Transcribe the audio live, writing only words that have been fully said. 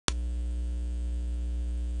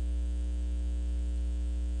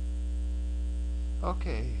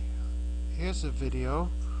Okay, here's a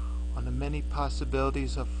video on the many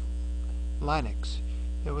possibilities of Linux.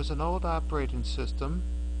 It was an old operating system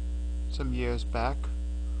some years back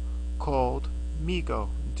called MeeGo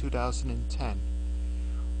in 2010.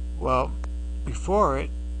 Well, before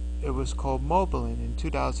it was called MobileN in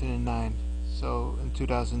 2009. So in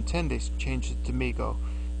 2010 they changed it to MeeGo.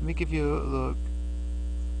 Let me give you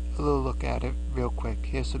a little look at it real quick.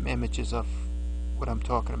 Here's some images of what I'm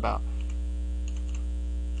talking about.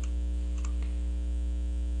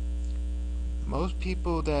 Most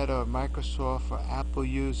people that are Microsoft or Apple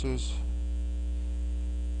users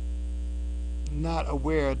not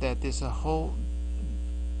aware that there's a whole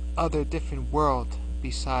other different world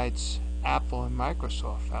besides Apple and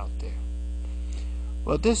Microsoft out there.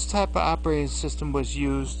 Well, this type of operating system was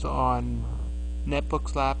used on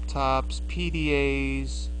netbooks, laptops,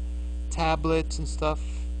 PDAs, tablets and stuff.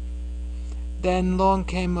 Then along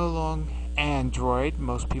came Android.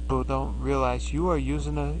 Most people don't realize you are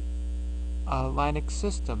using a Linux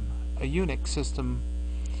system, a Unix system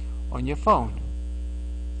on your phone.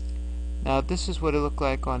 Now this is what it looked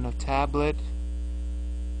like on a tablet,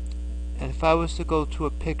 and if I was to go to a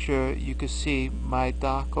picture, you could see my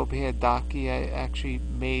dock over here, Docky. I actually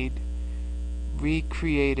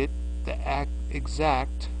recreated the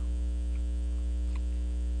exact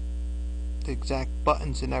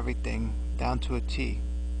buttons and everything down to a T.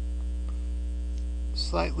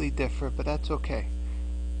 Slightly different, but that's okay.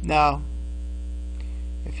 Now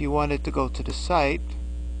if you wanted to go to the site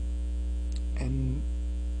and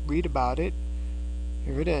read about it,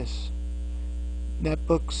 here it is.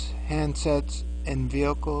 Netbooks, handsets, and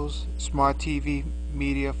vehicles, smart TV,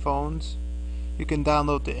 media phones. You can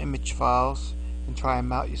download the image files and try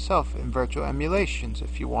them out yourself in virtual emulations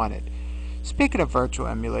if you wanted. Speaking of virtual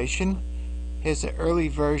emulation, here's an early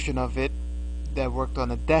version of it that worked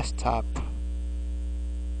on a desktop.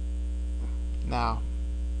 Now,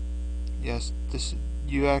 yes,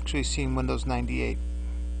 you actually seen Windows 98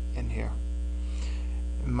 in here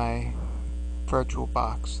in my virtual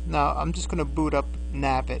box. Now I'm just going to boot up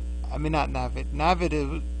Navit.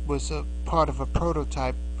 Navit was a part of a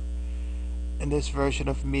prototype in this version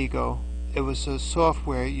of MeeGo. It was a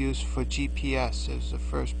software used for GPS. It was the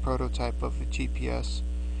first prototype of a GPS.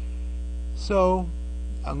 So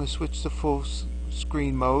I'm going to switch to full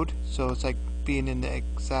screen mode, so it's like being in the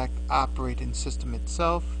exact operating system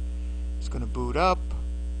itself. It's going to boot up.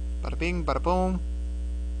 Bada bing, bada boom.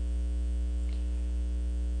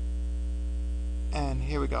 And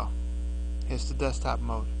here we go. Here's the desktop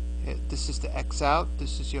mode. This is the X out.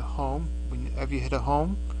 This is your home. Whenever you hit a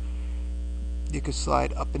home, you can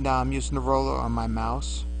slide up and down. I'm using the roller on my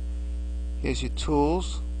mouse. Here's your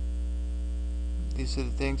tools. These are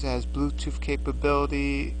the things that has Bluetooth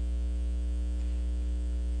capability.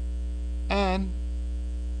 And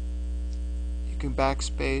you can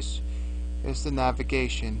backspace. Here's the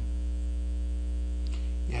navigation.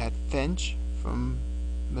 You had Finch from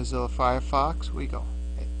Mozilla Firefox. Where you go?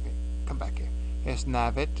 Hey, come back here. Here's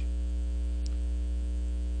Navit.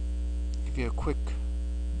 Give you a quick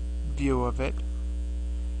view of it.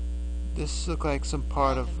 This looks like some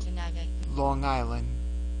part of Long Island.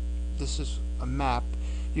 This is a map.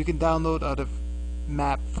 You can download other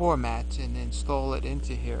map formats and install it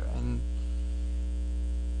into here.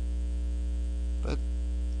 But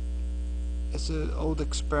it's an old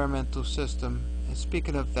experimental system. And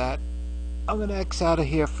speaking of that, I'm going to X out of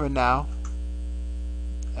here for now.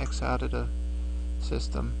 X out of the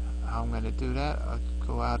system. How I'm going to do that, I'll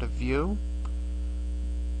go out of view.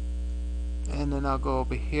 And then I'll go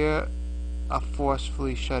over here. I'll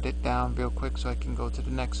forcefully shut it down real quick so I can go to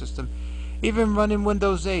the next system. Even running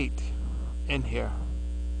Windows 8 in here.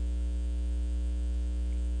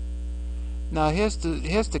 Now here's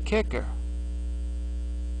the kicker.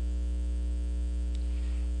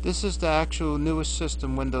 This is the actual newest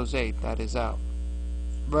system, Windows 8, that is out.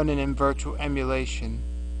 Running in virtual emulation.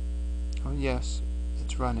 Oh yes,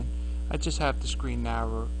 it's running. I just have the screen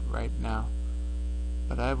narrow right now,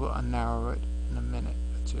 but I will unnarrow it in a minute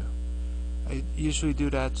or two. I usually do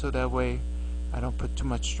that so that way I don't put too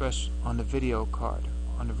much stress on the video card,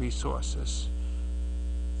 on the resources.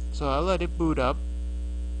 So I'll let it boot up.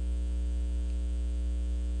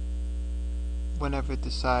 Whenever it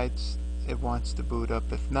decides it wants to boot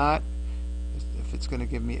up. If not, if it's going to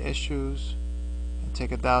give me issues and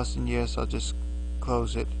take 1,000 years, I'll just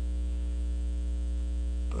close it.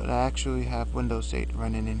 But I actually have Windows 8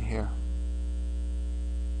 running in here.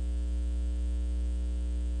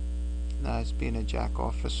 Now it's being a jack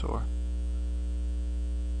officer,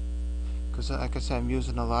 because like I said, I'm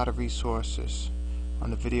using a lot of resources on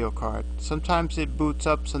the video card. Sometimes it boots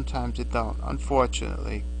up, sometimes it don't.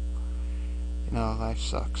 Unfortunately, you know, life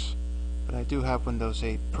sucks. But I do have Windows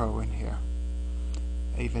 8 Pro in here.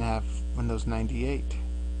 I even have Windows 98.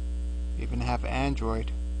 I even have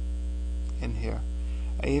Android in here.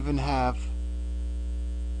 I even have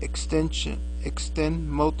Extend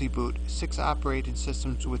Multi-Boot, 6 operating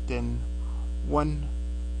systems within one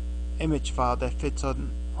image file that fits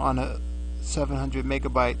on a 700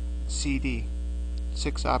 megabyte CD.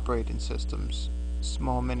 6 operating systems,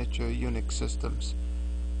 small miniature Unix systems,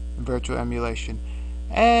 and virtual emulation.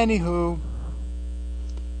 Anywho,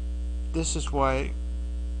 this is why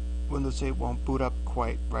Windows 8 won't boot up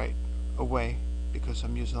quite right away, because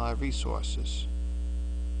I'm using a lot of resources.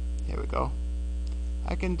 Here we go.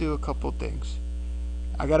 I can do a couple things.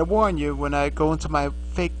 I gotta warn you, when I go into my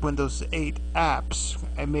fake Windows 8 apps,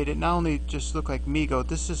 I made it not only just look like MeeGo.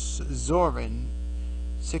 This is Zorin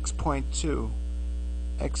 6.2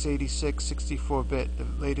 x86-64-bit, the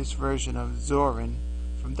latest version of Zorin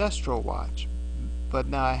from DestroWatch. But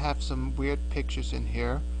now I have some weird pictures in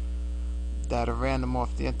here that are random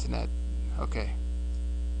off the internet. Okay,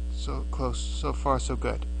 so close, so far so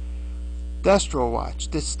good.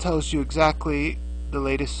 DestroWatch, this tells you exactly the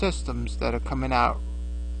latest systems that are coming out.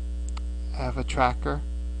 I have a tracker,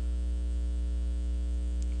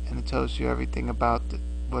 and it tells you everything about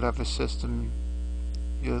whatever system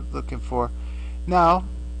you're looking for. Now,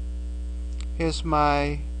 here's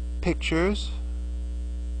my pictures.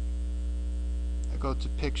 I go to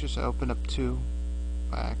pictures, I open up 2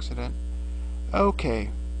 by accident. Okay,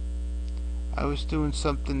 I was doing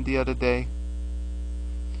something the other day.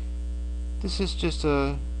 This is just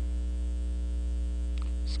a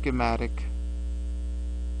schematic.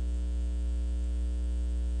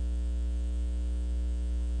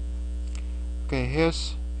 Okay,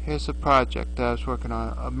 here's a project that I was working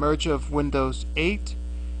on, a merger of Windows 8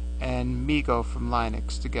 and MeeGo from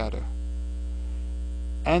Linux together.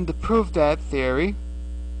 And to prove that theory,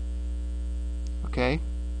 okay,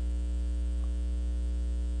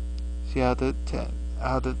 see how the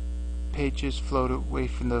pages float away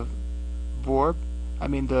from the board? I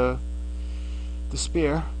mean the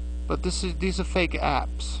spear. But these are fake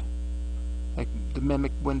apps, like to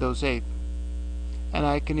mimic Windows 8. And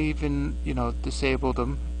I can even, you know, disable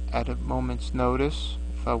them at a moment's notice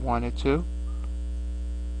if I wanted to.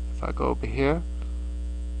 If I go over here,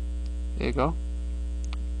 there you go.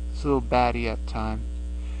 It's a little batty at times.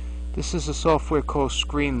 This is a software called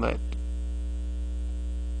Screenlit.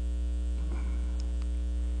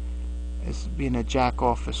 It's being a jack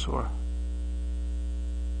officer.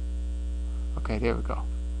 Okay, there we go.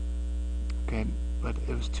 Okay, but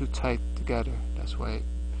it was too tight together. That's why.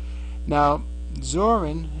 Now,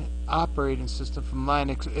 Zorin operating system from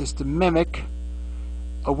Linux is to mimic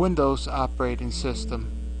a Windows operating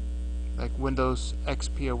system, like Windows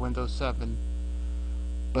XP or Windows 7.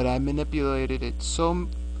 But I manipulated it so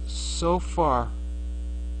far.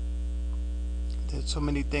 There's so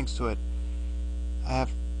many things to it. I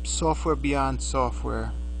have software beyond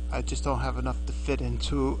software. I just don't have enough to fit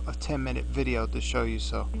into a 10-minute video to show you.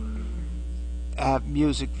 So I have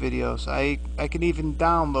music videos. I can even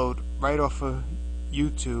download right off of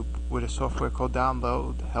YouTube with a software called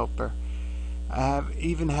Download Helper. I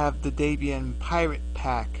even have the Debian Pirate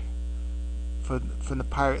Pack from the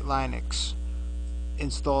Pirate Linux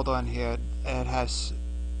installed on here. And it has,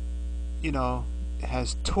 you know, it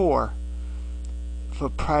has Tor for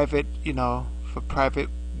private, you know, for private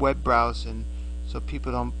web browsing, so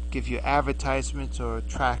people don't give you advertisements or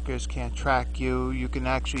trackers can't track you. You can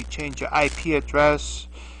actually change your IP address,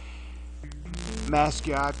 mask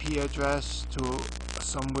your IP address to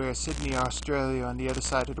somewhere Sydney, Australia, on the other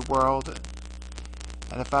side of the world.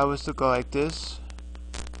 And if I was to go like this,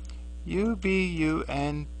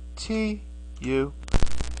 UBUNTU,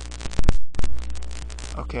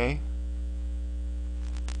 okay,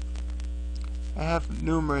 I have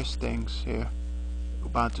numerous things here.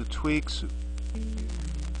 Ubuntu tweaks.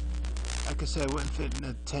 Like I said, I wouldn't fit in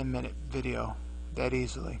a 10-minute video that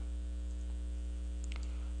easily.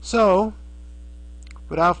 So,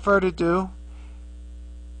 without further ado,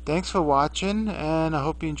 thanks for watching, and I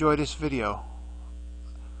hope you enjoyed this video.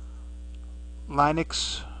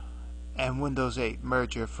 Linux and Windows 8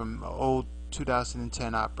 merger from old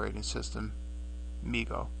 2010 operating system,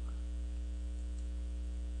 MeeGo.